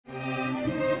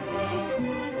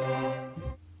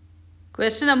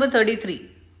Question number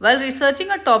 33. While researching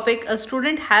a topic, a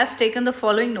student has taken the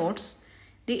following notes.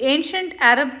 The ancient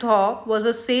Arab dhow was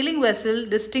a sailing vessel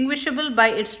distinguishable by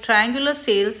its triangular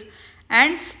sails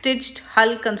and stitched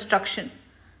hull construction.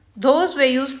 Those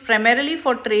were used primarily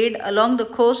for trade along the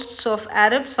coasts of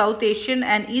Arab, South Asian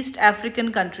and East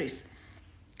African countries.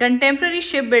 Contemporary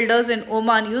shipbuilders in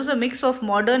Oman use a mix of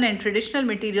modern and traditional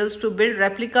materials to build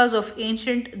replicas of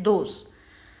ancient dhows.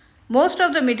 Most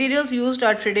of the materials used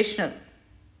are traditional.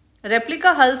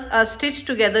 Replica hulls are stitched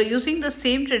together using the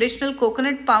same traditional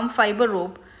coconut palm fiber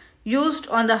rope used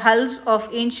on the hulls of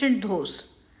ancient dhows.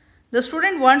 The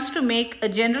student wants to make a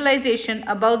generalization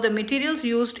about the materials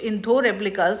used in dhow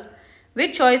replicas.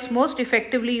 Which choice most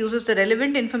effectively uses the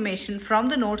relevant information from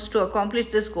the notes to accomplish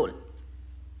this goal?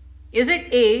 Is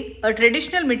it A,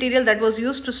 traditional material that was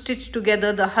used to stitch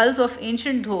together the hulls of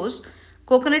ancient dhows,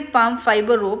 coconut palm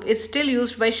fiber rope is still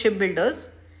used by shipbuilders?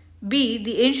 B,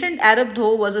 the ancient Arab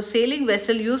dhow was a sailing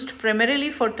vessel used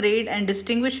primarily for trade and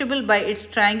distinguishable by its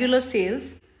triangular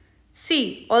sails.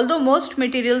 C, although most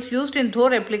materials used in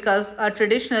dhow replicas are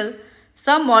traditional,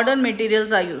 some modern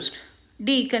materials are used.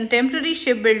 D, contemporary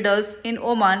shipbuilders in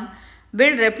Oman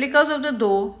built replicas of the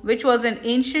dhow, which was an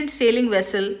ancient sailing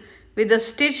vessel with a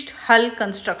stitched hull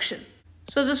construction.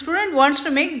 So the student wants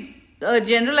to make a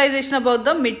generalization about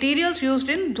the materials used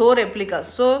in dhow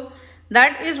replicas. So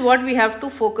that is what we have to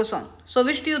focus on. So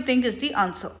which do you think is the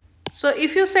answer? So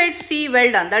if you said C,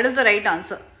 well done, that is the right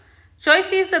answer. Choice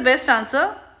C is the best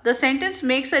answer. The sentence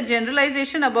makes a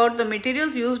generalization about the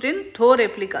materials used in dhow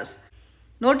replicas,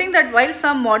 noting that while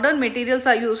some modern materials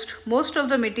are used, most of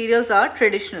the materials are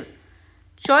traditional.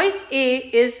 Choice A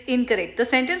is incorrect. The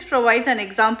sentence provides an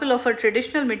example of a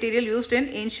traditional material used in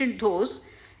ancient dhows.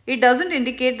 It doesn't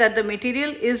indicate that the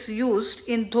material is used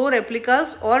in dhow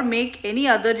replicas or make any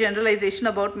other generalization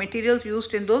about materials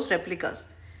used in those replicas.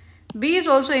 B is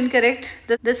also incorrect.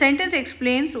 The sentence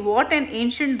explains what an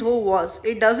ancient dhow was.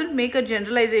 It doesn't make a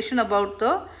generalization about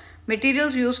the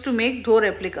materials used to make dhow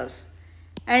replicas.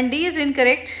 And D is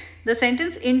incorrect. The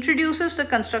sentence introduces the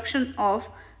construction of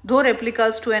dhow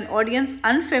replicas to an audience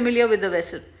unfamiliar with the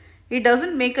vessel. It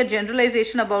doesn't make a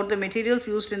generalization about the materials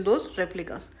used in those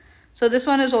replicas. So this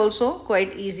one is also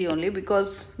quite easy only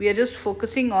because we are just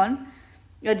focusing on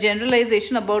a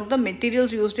generalization about the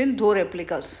materials used in dhow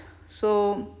replicas.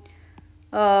 So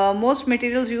most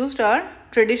materials used are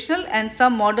traditional and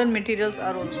some modern materials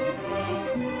are also.